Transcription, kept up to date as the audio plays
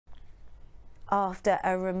after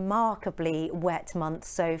a remarkably wet month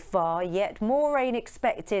so far, yet more rain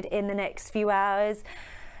expected in the next few hours,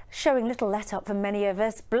 showing little let up for many of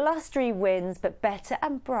us. Blustery winds, but better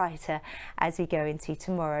and brighter as we go into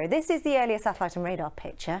tomorrow. This is the earlier satellite and radar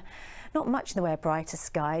picture. Not much in the way of brighter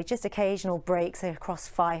sky, just occasional breaks across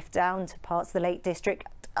Fife down to parts of the Lake District.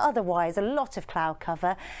 Otherwise, a lot of cloud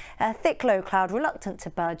cover, a thick low cloud reluctant to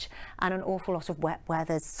budge, and an awful lot of wet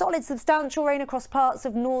weather. Solid substantial rain across parts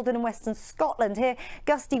of northern and western Scotland. Here,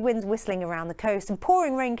 gusty winds whistling around the coast, and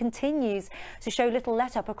pouring rain continues to show little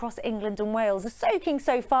let up across England and Wales. A soaking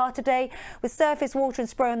so far today, with surface water and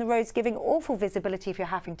spray on the roads giving awful visibility if you're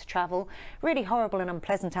having to travel. Really horrible and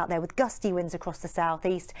unpleasant out there, with gusty winds across the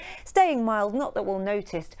southeast. Staying mild, not that we'll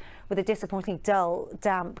notice, with a disappointing dull,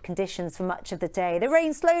 damp conditions for much of the day. The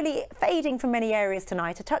rain slowly fading from many areas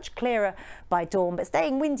tonight, a touch clearer by dawn, but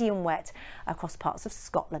staying windy and wet across parts of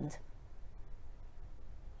Scotland.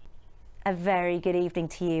 A very good evening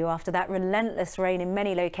to you. After that relentless rain in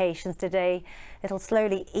many locations today, it'll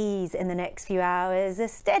slowly ease in the next few hours. A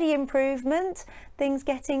steady improvement, things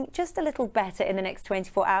getting just a little better in the next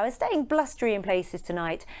 24 hours, staying blustery in places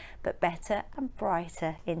tonight, but better and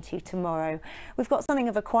brighter into tomorrow. We've got something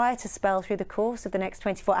of a quieter spell through the course of the next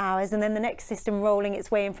 24 hours, and then the next system rolling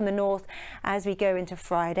its way in from the north as we go into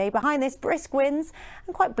Friday. Behind this, brisk winds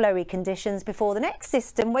and quite blowy conditions before the next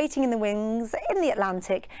system waiting in the wings in the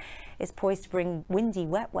Atlantic is poised to bring windy,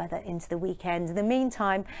 wet weather into the weekend. In the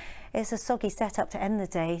meantime, it's a soggy setup to end the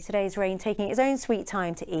day. Today's rain taking its own sweet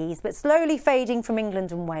time to ease, but slowly fading from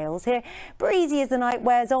England and Wales. Here, breezy as the night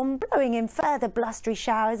wears on, blowing in further blustery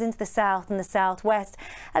showers into the south and the southwest.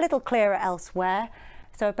 A little clearer elsewhere.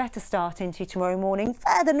 So a better start into tomorrow morning.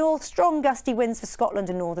 Further north, strong gusty winds for Scotland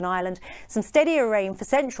and Northern Ireland. Some steadier rain for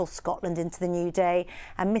central Scotland into the new day,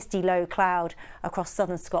 and misty low cloud across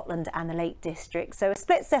southern Scotland and the Lake District. So a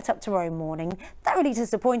split setup tomorrow morning. Thoroughly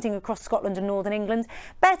disappointing across Scotland and Northern England.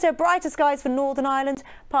 Better, brighter skies for Northern Ireland,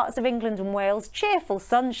 parts of England and Wales. Cheerful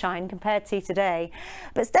sunshine compared to today,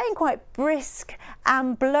 but staying quite brisk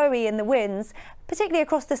and blowy in the winds, particularly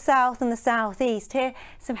across the south and the southeast. Here,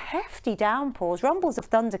 some hefty downpours. Rumbles of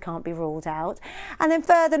thunder can't be ruled out. And then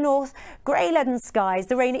further north, grey leaden skies,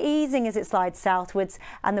 the rain easing as it slides southwards,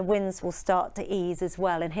 and the winds will start to ease as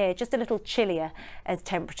well. And here, just a little chillier as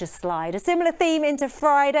temperatures slide. A similar theme into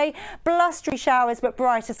Friday. Blustery showers but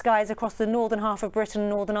brighter skies across the northern half of Britain and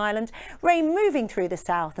Northern Ireland. Rain moving through the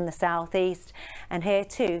south and the southeast. And here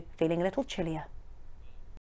too, feeling a little chillier.